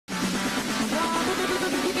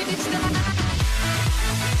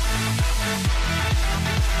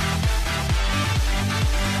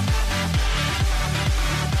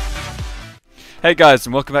Hey guys,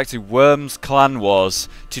 and welcome back to Worms Clan Wars.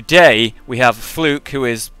 Today we have Fluke, who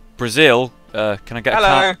is Brazil. Can I get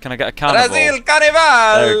a carnival? Brazil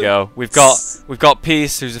Carnival. There we go. We've got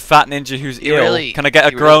Peace, who's a fat ninja who's ill. Really? Can I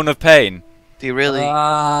get a groan of pain? Do you really?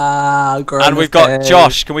 And we've got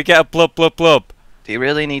Josh. Can we get a blub blub blub? Do you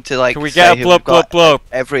really need to like? Can we get a blub blub blub?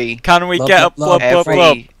 Every. Can we get a blub blub blub?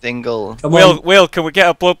 Every single. Will, can we get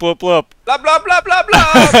a blub blub blub? Blah blah blah blah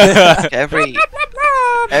blah.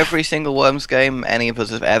 Every single Worms game any of us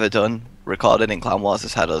have ever done, recorded in Clan Wars,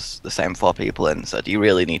 has had us the same 4 people in. So do you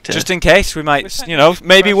really need to? Just in case, we might, you know,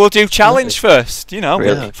 maybe we'll do challenge first. You know,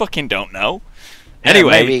 Really? we fucking don't know. Yeah,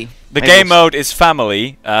 Anyway, the game mode is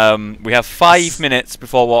family. We have 5 minutes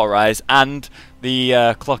before water rise, and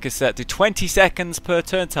the clock is set to 20 seconds per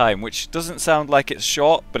turn time, which doesn't sound like it's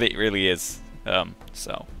short, but it really is.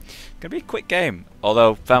 So, gonna be a quick game.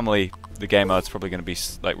 Although family, the game mode's probably gonna be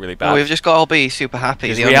like really bad. No, we've just got to be super happy.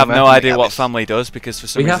 Because we have no idea what family does, because for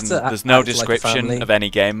some reason there's no description like of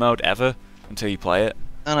any game mode ever until you play it.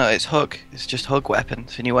 No, it's hug. It's just hug weapon.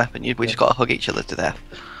 It's a new weapon. We just got to hug each other to death.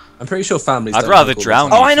 I'm pretty sure families. I'd don't rather hug all the drown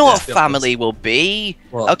time. Oh, I know Yeah. what family will be.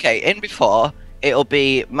 What? Okay, in before it'll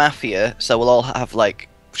be mafia, so we'll all have like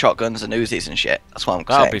shotguns and Uzis and shit. That's what I'm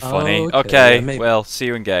That'll saying. be funny. Oh, okay, Okay, maybe. well, see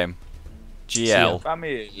you in game. GL.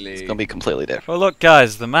 Family. It's gonna be completely different. Oh look,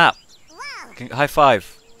 guys, the map. High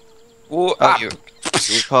five. Whoa, Oh, you're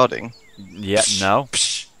recording. Yeah, no.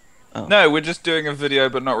 No, we're just doing a video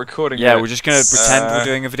but not recording it. Yeah, we're just gonna pretend we're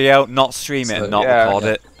doing a video, not stream it, So- and not yeah, record yeah.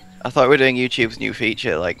 it. I thought we were doing YouTube's new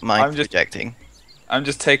feature, like mind I'm just- projecting. I'm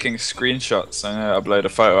just taking screenshots. I'm gonna upload a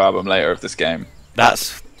photo album later of this game.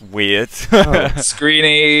 That's weird.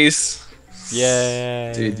 Screenies.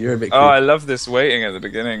 Yay. Dude, you're a bit. Oh, I Creepy. love this waiting at the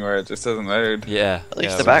beginning where it just doesn't load. Yeah. At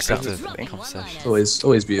least yeah, the we just background have is to moving. conversation. Always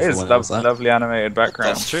It beautiful is when it does that. lovely animated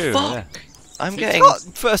background. That's true. Fuck. Yeah. I'm It's getting. got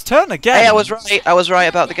first turn again. Hey, I was right. I was right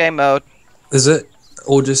about the game mode. Is it?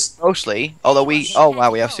 Or just? Mostly, although oh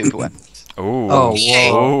wow, we have super weapons. Ooh. Oh,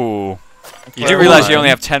 Ooh. You do Where realise am you I? only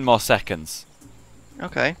have 10 more seconds.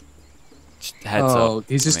 Okay. Just heads Oh, up.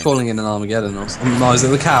 he's just I mean- calling in an Armageddon or something. No, is it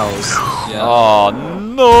the cows? Yeah. Oh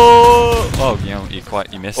no! Oh,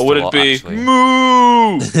 you missed. Or would a it lot, be actually.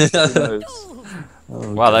 moo?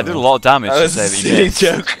 Oh, Wow, that God. did a lot of damage That to was say a that you silly missed.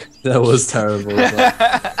 joke. That was terrible.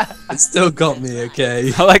 But it still got me.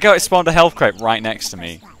 Okay. I like how it spawned a health crate right next to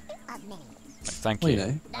me. Thank Well, you. you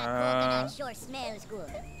know.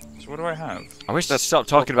 So what do I have? I wish they'd stop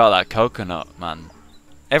talking about that coconut, man.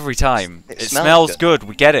 Every time. It It smells smells good,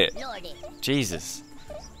 we get it. Jesus.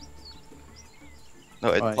 No,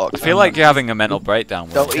 it Right. talks. I feel like you're having a mental breakdown.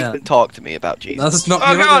 Will. Don't Yeah. even talk to me about Jesus. That's not. Oh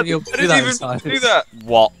you're not god! gonna be able to I do that didn't in even time. do that!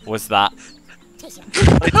 What was that?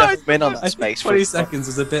 I never been on I that think space. 20 seconds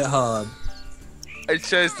was a bit hard. I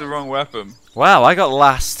chose the wrong weapon. Wow, I got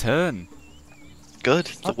last turn. Good.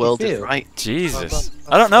 The How do you world is feel? right. Jesus.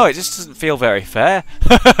 I don't know, it just doesn't feel very fair.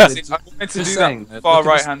 See, I wanted to Just do saying, that look far at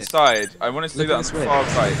right this hand bit. side. I wanted to do Look that at on this the bit. far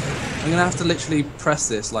right. I'm gonna have to literally press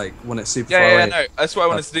this like when it's super far Yeah, away. no, that's what I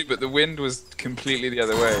wanted to do, but the wind was completely the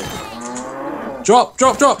other way. Drop,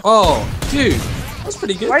 drop, drop! Oh, dude, that's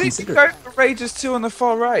pretty good. Why did you considering. go for Rages 2 on the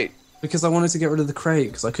far right? Because I wanted to get rid of the crate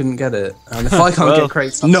because I couldn't get it, and if I can't Well. get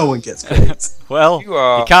crates, no one gets crates. Well, You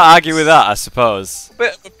are you can't argue with that, I suppose. a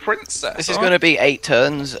bit of a princess. This is going to be 8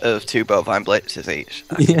 turns of 2 bovine blitzes each.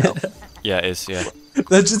 Yeah. Yeah, it is, yeah.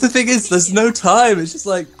 That's just the thing is, there's no time. It's just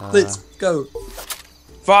like let's go.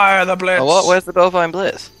 Fire the blitz! Oh, what? Where's the bovine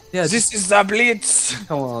blitz? Yeah, just This is the blitz!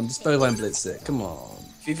 come on, just bovine blitz it. Come on.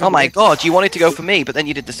 Oh my god, you wanted to go for me, but then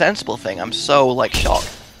you did the sensible thing. I'm so, like, shocked.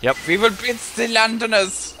 We will blitz the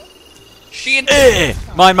Londoners! Shit! Eh!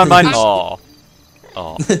 Mine. Oh.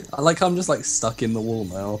 Oh. I like how I'm just like stuck in the wall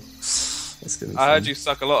now. That's gonna be I heard fun. you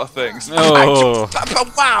suck a lot of things. Oh.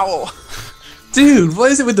 Wow! Dude,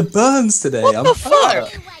 what is it with the burns today? What I'm the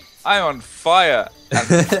fuck? I'm on fire! And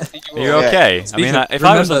Are you are. okay? I Speaking mean, of- if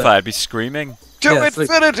I was on remember- fire, I'd be screaming. To Yeah, Flick.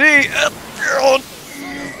 infinity and beyond!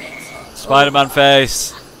 Spider-Man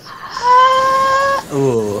face.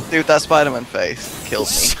 Ooh. Dude, that Spider-Man face killed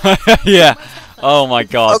me. Yeah. Oh my Oh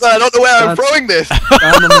god. god, I don't know where I'm God. throwing this!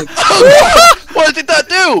 Down on the- What did that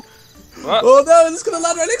do? What? Oh no, it's gonna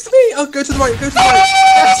land right next to me! Oh, go to the right, go to the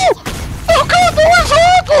right! Oh god, that was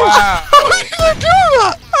horrible! Wow! How did I do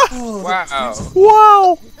that? Oh, Wow!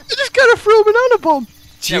 Wow. I just kind of threw a banana bomb.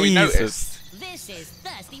 Yeah, we Jesus. noticed.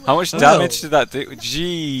 How much damage did that do?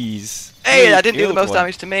 Jeez. Hey, You that didn't do the killed most one.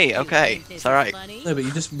 damage to me. Okay, it's alright. No, but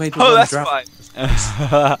you just made Oh, one that's drop.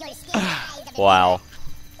 fine. Wow.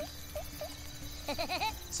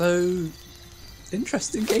 So,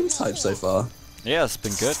 interesting game type so far. Yeah, it's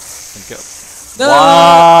been good. It's been good. No!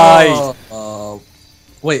 Why? Oh,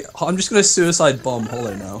 Wait, I'm just gonna suicide bomb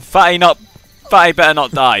Hollow now. Fatty better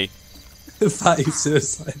not die. Fatty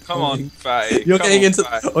suicide. Come on, Fatty. You're Come getting on, into.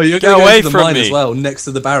 Fatty. Oh, you're Get going away into the from mine me. as well, next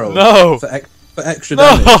to the barrel. No. For extra No.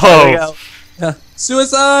 damage. There we go. Yeah.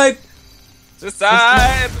 Suicide.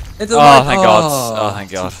 Decide! Into the Oh, mine. thank God. Oh,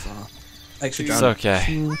 thank God. Extra It's damage.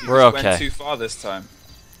 okay. We're Went okay. too far this time.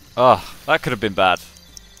 Oh, that could have been bad.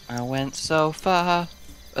 I went so far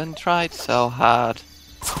and tried so hard.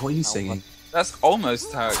 What are you singing? That's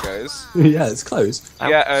almost how it goes. Yeah, it's close.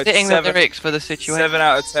 Yeah, Fitting the 7 lyrics for the situation. 7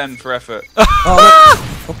 out of 10 for effort.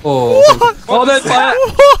 Oh, there's fire.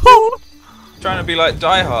 Trying to be like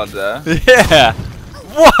Die Hard there. Yeah.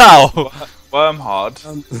 Wow. Worm hard.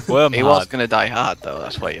 Worm He was hard. gonna die hard though,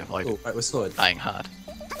 that's why you avoid Oh, right, we're sorted. dying hard.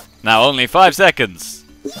 Now only 5 seconds.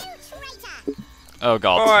 Oh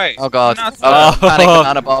God. Oi, Oh god. nothing. Oh, panic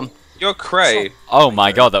banana bomb. You're cray. Oh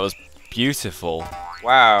my God, that was beautiful.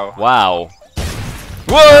 Wow. Wow.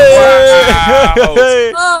 Wow.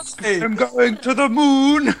 Whoa! I'm going to the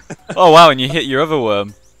moon. Oh wow, and you hit your other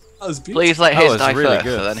worm. That was beautiful. Please let That his was die really first,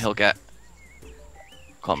 good. so then he'll get.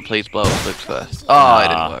 Come on, please blow up Luke's first. Oh, it Ah.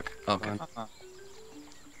 didn't work. Okay.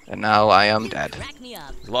 And now I am dead.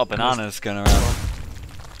 There's a lot of bananas going around.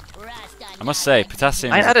 I must say,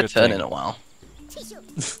 potassium I is ain't had a a good turn thing. in a while.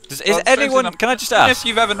 Is Well, anyone? enough. Can I just I don't know ask? if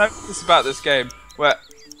you've ever noticed about this game, where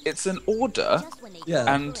it's an order,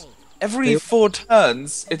 Yeah. and every 4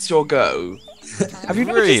 turns, it's your go. Have you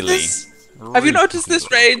noticed Really? this? Have you noticed this,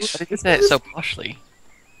 Rage? Why did you say it so poshly?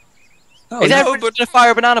 Oh, Is yeah. everyone gonna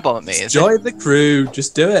fire a banana bomb at me? Is it? Join the crew.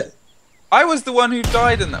 Just do it. I was the one who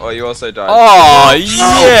died in that. Well, you also died. Oh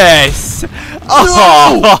yes!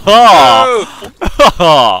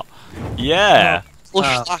 Oh, yeah.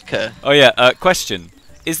 Flush slacker. Oh yeah. Question: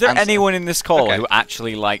 is there Answer. anyone in this call Okay. who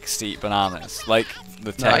actually likes to eat bananas? Like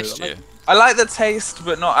the texture? I like the taste,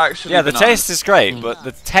 but not actually. Yeah, the bananas. taste is great, but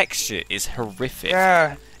the texture is horrific.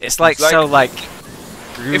 Yeah. It's like, Like- so like.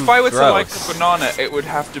 If I were to like gross. a banana, it would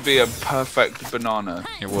have to be a perfect banana.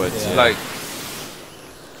 It would. Yeah. Yeah. Like,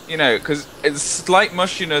 you know, because it's slight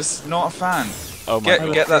mushiness. Not a fan. Oh my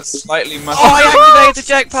God. Get that slightly mushy. Oh, I activated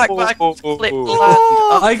the jetpack, but I Oh, flipped oh, the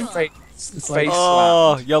oh. land. I, it's like, Face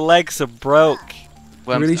Oh, your legs are broke.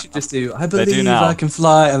 you really should just do. I do believe now. I can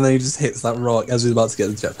fly, and then he just hits that rock as we're about to get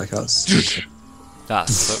the jetpack out. Stupid. That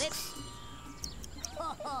sucks.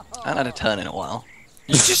 I haven't had a turn in a while.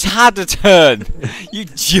 You just had a turn. You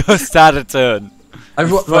just had a turn. Right,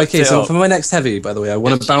 fucked okay, it so up. for my next heavy, by the way, I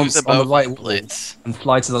want Just to bounce use a on the boat right wall blitz. and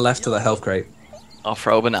fly to the left of the health crate. I'll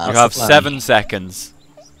throw bananas. You have the plan. 7 seconds.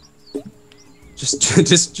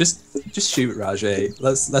 Just shoot Rajay.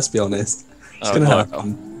 Let's be honest. It's Oh, gonna no.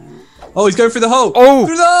 happen. Oh, he's going through the hole. Oh!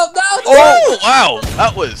 Through the hole! No! Oh wow,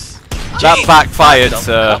 that was. That Jeez. backfired, That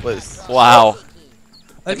sir. was. Wow.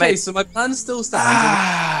 Okay, mate. so my plan still stands.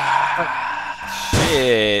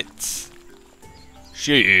 Shit.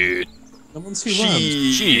 Shit. I'm on 2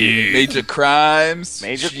 worms. Shit. Major crimes.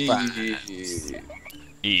 Major Gee. crimes.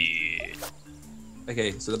 Yeah.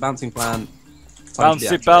 Okay, so the bouncing plan. time to Bouncy,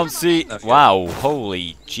 be activated. bouncy. Okay. Wow.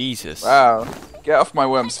 Holy Jesus. Wow. Get off my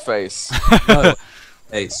worm's face. No.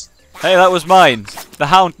 Ace. Hey, that was mine. The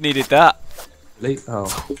hound needed that. Really? Oh.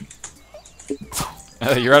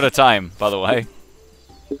 You're out of time, by the way.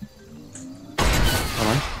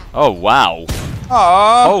 Alright. Oh, wow.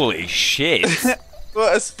 Aww. Holy shit.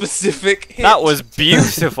 What a specific hit. That was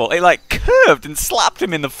beautiful. It like curved and slapped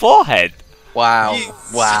him in the forehead. Wow. You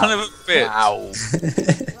Wow. son of a bitch. Wow.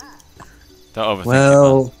 Don't overthink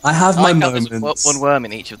Well, I have I my like how there's moments. one worm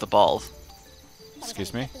in each of the balls. it, man.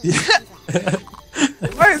 Excuse me?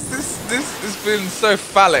 Why is this has been so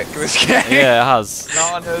phallic, this game? Yeah, it has.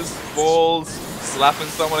 Bananas, balls, slapping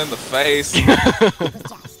someone in the face.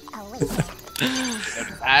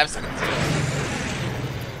 5 seconds.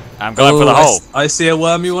 I'm going for the hole. I see a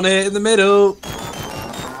worm you want to hit in the middle.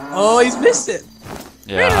 Oh, he's missed it.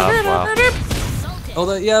 Yeah, I have, wow.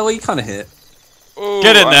 Although, yeah, well, you kind of hit. Ooh,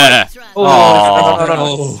 Get in there! Oh,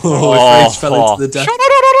 Oh. oh, Rage fell into the death.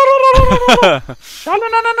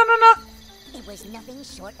 It was nothing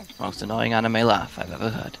short of Most annoying anime laugh I've ever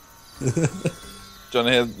heard. Do you want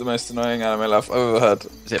to hear the most annoying anime laugh I've ever heard?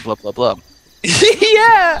 Is it blub blub blub?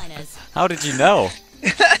 Yeah! How did you know?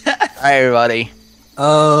 Hi everybody.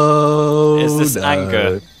 Oh, Is this no.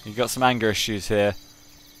 anger? You got some anger issues here.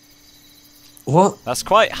 What? That's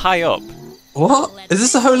quite high up. What? Is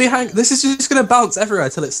this a holy hang? This is just gonna bounce everywhere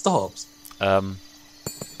until it stops.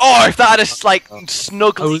 Oh, if that had just like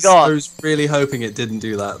snugly I gone. was really hoping it didn't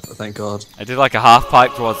do that, but thank God. I did like a half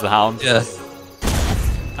pipe towards the hound. Yeah.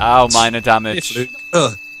 Ow, minor damage.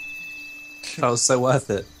 Ugh. That was so worth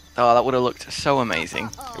it. Oh, that would have looked so amazing.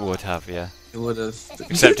 It would have, yeah. It would have.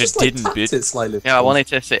 Except it didn't, bitch. It slightly. Yeah, I wanted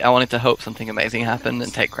to say, I wanted to hope something amazing happened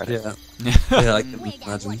and take credit. Yeah. Yeah, I can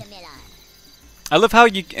imagine. I love how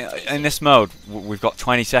you, in this mode, we've got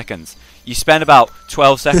 20 seconds. You spend about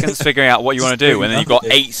 12 seconds figuring out what you want to do, and then you've got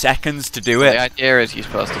 8 seconds to do The it. idea is you're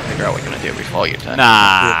supposed to figure out what you're going to do before you turn.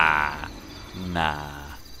 Nah. Nah.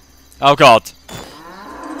 Oh god.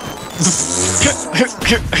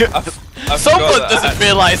 Someone doesn't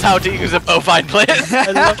realise how to use a bovine plate.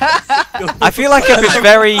 I feel like I've been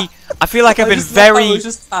very. I feel like I've been very.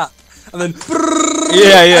 Just tap, and then.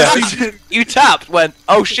 Yeah, yeah. You tapped, went,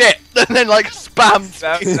 oh shit, and then like spammed.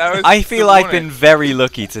 That was I feel the I've warning. been very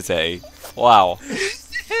lucky today. Wow.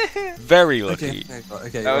 Very lucky.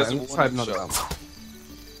 Okay, That was I'm a gonna try warning another shot.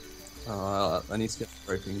 one. Oh, I need to get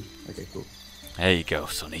broken. Okay, cool. There you go,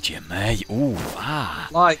 Sonny Jim. There you, ooh, ah.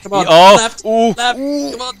 Like, come on. Oh, Left. ooh, Left.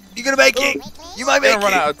 ooh. Come on. You're gonna make it! You might make I'm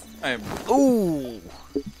gonna run it! out of time. Ooh.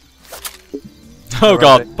 Oh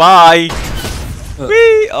god, bye.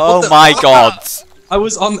 Whee! Oh the- my god. I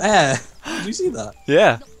was on air. Did you see that?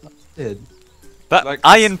 Yeah. I did. That Like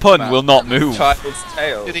iron pun man. will not move. Child's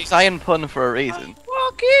tale. Dude, he's iron pun for a reason.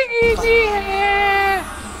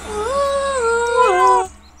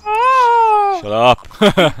 Shut up.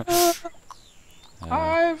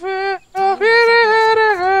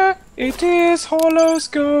 It is Hollow's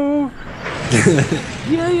go.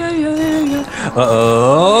 Yeah.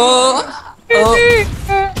 Uh-oh.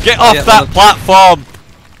 Oh. Get off Yeah, that platform.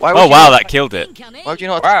 Why would Oh you wow, not, that killed it. Why would you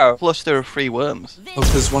not Wow. cluster of free worms? Oh,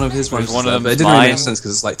 because one of his ones. one of them but it is didn't really make mine. sense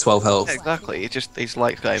because it's like 12 health. Exactly, he's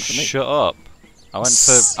like going for me. Shut up. I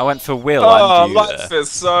went for Will Oh, and you life there. is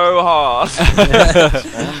so hard.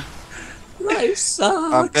 Nice.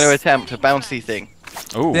 I'm going to attempt a bouncy thing.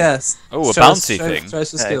 Ooh. Yes. Oh, a Show us- bouncy show- thing. Show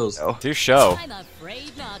us your There you skills. go. Do show. I'm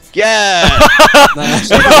afraid not. Yeah! Nice.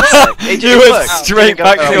 It You didn't went work. straight Didn't go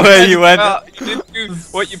back to well. where you went. Well, you didn't do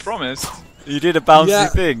what you promised. You did a bouncy Yeah.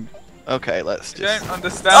 thing. Okay, let's You just... don't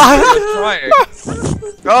understand what you're trying.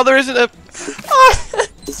 Oh, there isn't a...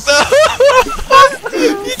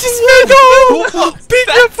 You just made a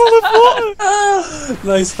beaker full of water.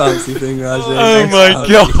 Nice bouncy thing, Rajay. Oh Nice my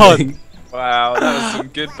bouncy God. thing. Wow, that was some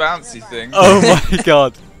good bouncy thing. Oh my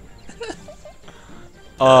god.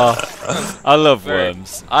 Oh, I love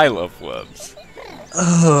worms. I love worms.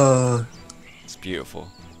 Oh. It's beautiful.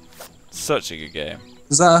 Such a good game.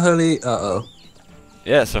 Is that a holy? Uh-oh.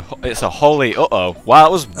 Yeah, it's a holy uh-oh. Wow,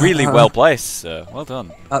 it was really well placed, sir. Well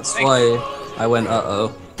done. That's why I went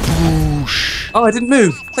uh-oh. Oh, I didn't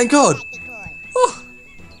move. Thank God. Oh.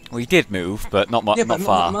 We did move, but not Yeah, but not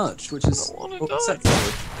far. not much, which is wanna die. acceptable.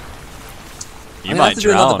 You I might have to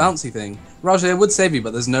do another drown. bouncy thing. Rajay, I would save you,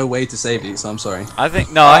 but there's no way to save you, so I'm sorry. I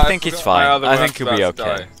think no. I I think it's forgot my fine. other I worm's think you'll be about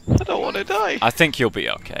to okay. die. I don't want to die. I think you'll be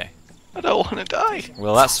okay. I don't want to die.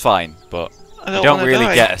 Well, that's fine, but I you don't don't wanna really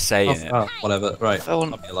die. get a say in it. Oh, whatever. Right. I I'll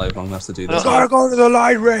want... be alive long enough to do I this. don't- Gotta go to the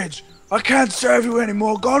light, Reg. I can't serve you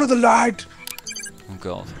anymore. Go to the light. Oh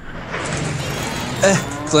god.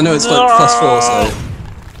 Because I know it's like +4, so...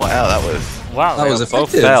 Wow, that was... Wow, That they was both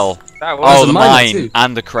effective. fell. That Oh, was a the miner mine too.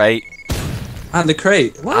 and the crate. And the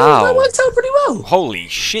crate. Wow, Ow. that worked out pretty well. Holy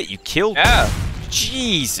shit! You killed. yeah.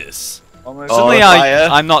 Jesus. Almost. Oh, Suddenly the fire.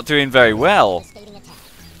 I'm not doing very well.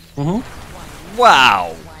 Mm-hmm.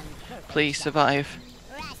 Wow. Please survive.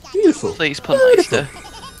 Beautiful. Please, Punmeister.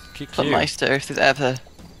 Kick you. Punmeister, if there's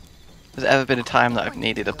ever been a time that I've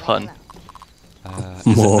needed a pun. Is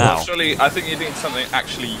it More. now? Actually, I think you need something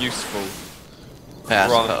actually useful Yeah, I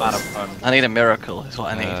rather than suppose. a pun. I need a miracle, is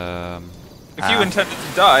what I need. If you intended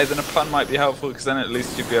to die, then a pun might be helpful because then at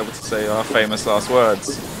least you'd be able to say our famous last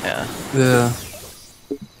words. Yeah. Yeah.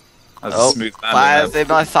 As Oh, a smooth fires landing. in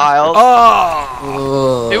my thighs.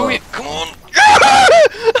 Oh. Do it, come on.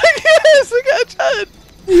 Yes, I got a turn.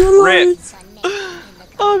 You're Rip.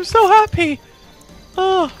 Oh, I'm so happy.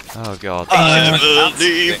 Oh. Oh god.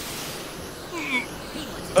 Okay.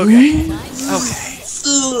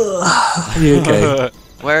 Are you okay?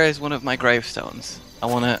 Where is one of my gravestones? I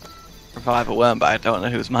want to revive a worm, but I don't know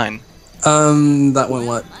who's mine. That won't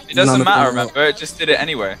work. It doesn't None of matter, them will. remember? It just did it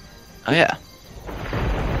anyway. Oh, yeah.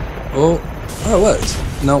 Oh, it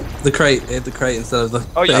worked. No, the crate. It hit the crate instead of the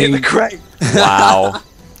Oh, you hit thing. the crate. Wow.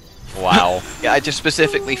 Wow. Yeah, I just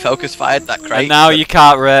specifically focus fired that crate. And now you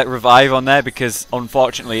can't revive on there because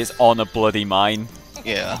unfortunately it's on a bloody mine.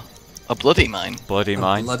 Yeah. A bloody mine. Bloody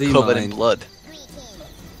mine. Bloody Covered mine. in blood.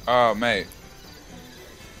 Oh, mate.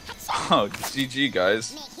 Oh, GG,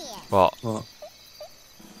 guys. What? What?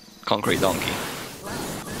 Concrete donkey.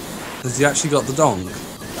 Has he actually got the donk?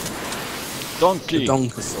 Donkey. The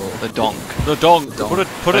donkosaur. The donk. The donk. The donk.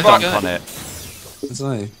 Put a Let's donk go. on it. That's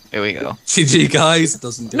right. Here we go. GG guys.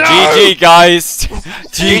 Doesn't do it. GG guys.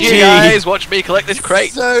 GG guys, watch me collect this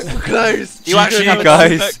crate. So close. You actually have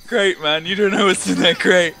guys. That crate, man. You don't know what's in that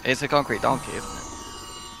crate. It's a concrete donkey, isn't it?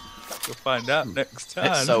 We'll find out next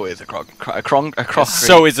time. It so is a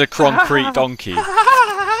So is a concrete donkey.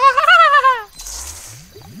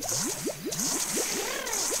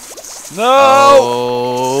 No!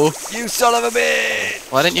 Oh, you son of a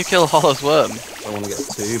bitch! Why didn't you kill Hollow's worm? I want to get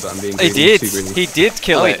 2, but I'm being He greedy, did. too greedy. He did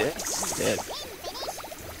kill He it. did. He did.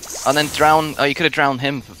 And then drown. Oh, you could have drowned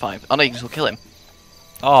him for 5. Oh no, you can still kill him.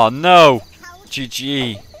 Oh no.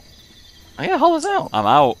 GG. Oh yeah, Hollow's out. I'm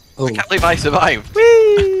out. Oh. I can't believe I survived.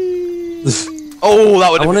 Oh,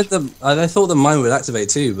 that would. I wanted them. I thought the mine would activate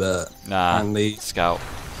too, but Nah. apparently. Scout.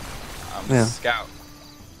 I'm Yeah. a scout.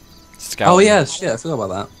 Scouting. Oh yeah, shit! I forgot about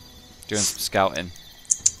that. Doing some scouting.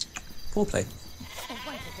 Poor play.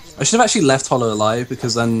 I should have actually left Hollow alive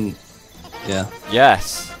because then, yeah.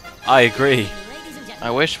 Yes. I agree.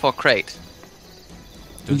 I wish for crate.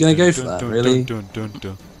 You gonna go for that, really? Dun, dun,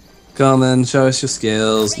 dun. Come on then, show us your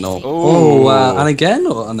skills. No. Ooh. Oh wow! And again?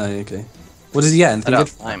 Or oh, no? Okay. What does he get? I Anything don't good?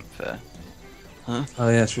 have time for. Oh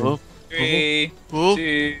yeah, true. 3, Oh.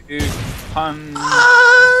 2, 1.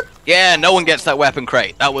 Yeah, no one gets that weapon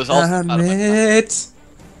crate. That was awesome. Damn it!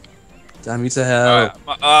 Damn you to hell!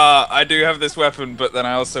 I do have this weapon, but then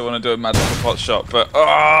I also want to do a magical pot shot. But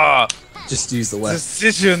Just use the weapon,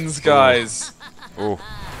 decisions, guys. Oh.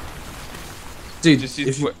 dude. Just If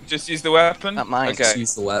use, you just use the weapon. Not mine. just Okay.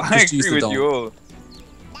 use the weapon, I just use agree the with donk. you all.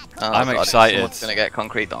 Oh, I'm God, excited. Someone's gonna get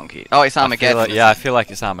concrete donkey. Oh, it's I feel Armageddon. like, yeah, I feel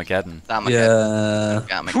like it's Armageddon. It's Armageddon.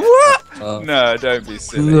 Yeah. Armageddon. What? Oh. No, don't be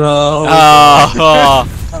silly. No. Oh. God.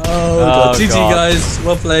 Oh, GG God. guys.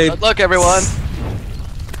 Well played. Good luck, everyone.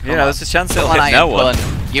 You know, there's a chance it'll Come on, hit no Iron one.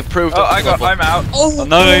 Bun. You've proved. Oh, it. I'm out. Oh no,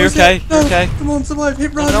 no, you're okay. You're okay. Come on, survive.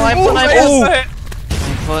 Hit run. No, I'm Oh, fun. I'm yes, fun. I hit.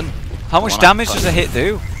 I'm fun. How much Come on, damage I'm does a hit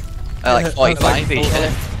do? Like 45 each.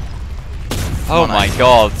 innit? Oh on, my Iron.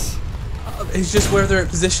 god. It's just where they're at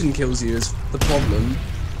position kills you is the problem.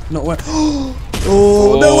 Not where.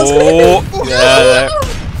 Oh, no one's gonna hit me. Yeah.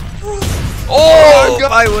 Oh,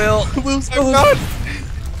 I will. Will's Oh, gone. God.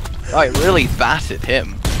 Oh, I really battered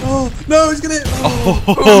him. Oh no, he's gonna hit. Oh,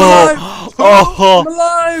 Oh. I'm alive. Oh. I'm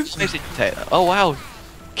alive. Nice potato. Oh wow.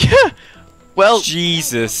 Well,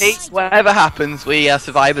 Jesus. whatever happens, we are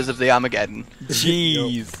survivors of the Armageddon.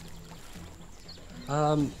 Jeez.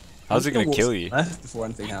 How's it gonna what's kill you? left before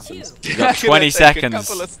anything happens. You got I'm gonna 20 take a seconds.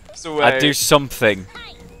 couple of steps away. I'd do something.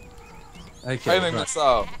 Okay. Homing right.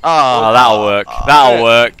 missile. Oh, that'll work. That'll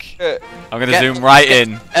work. I'm gonna Get- zoom right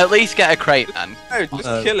in. At least get a crate, man. No,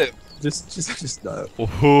 just kill it. Just no.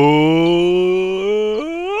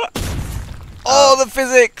 Oh, the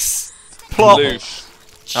physics! Plop. Loosh.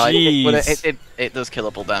 Oh, Jeez. it does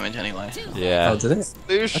killable damage anyway. Yeah. Oh, did it?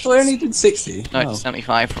 Loosh. I thought I only did 60. No, Oh. it's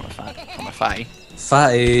 75 from a fatty.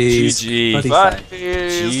 Fatties. GG. Bloody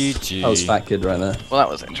Fatties. GG. That was fat kid right there. Well, that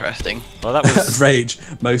was interesting. Well, that was Rage.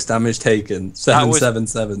 Most damage taken.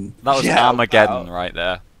 777. Yeah, Armageddon wow. right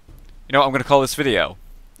there. You know what I'm gonna call this video?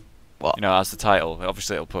 What? You know, as the title.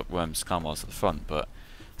 Obviously, it'll put Worms Clan Wars at the front, but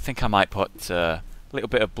I think I might put a little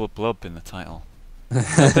bit of Blub in the title.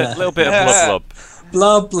 Little bit of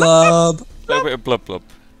Blub blub. Little bit of Blub.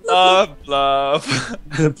 Love, love.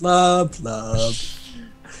 Blub blub.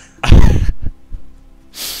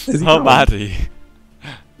 Is he How gone? mad are you?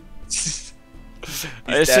 It's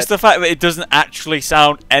just the fact that it doesn't actually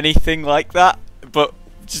sound anything like that, but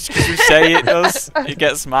just because we say it does, it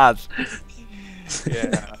gets mad.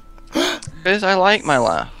 Yeah. Because I like my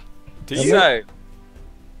laugh. Do So, you?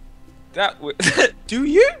 that do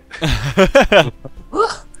you? I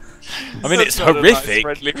mean, That's it's not a nice horrific.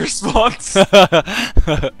 friendly response.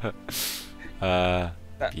 That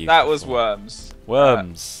Beautiful. was Worms.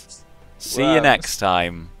 Worms. See you Worms. next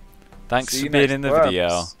time. Thanks See for you being next, in the Worms.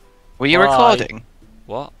 video. Were you Bye. recording?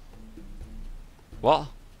 What? What?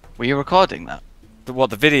 Were you recording that? The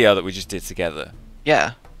video that we just did together?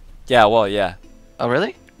 Yeah. Yeah, well, yeah. Oh,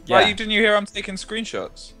 really? Yeah. Why didn't you hear I'm taking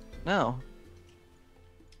screenshots? No.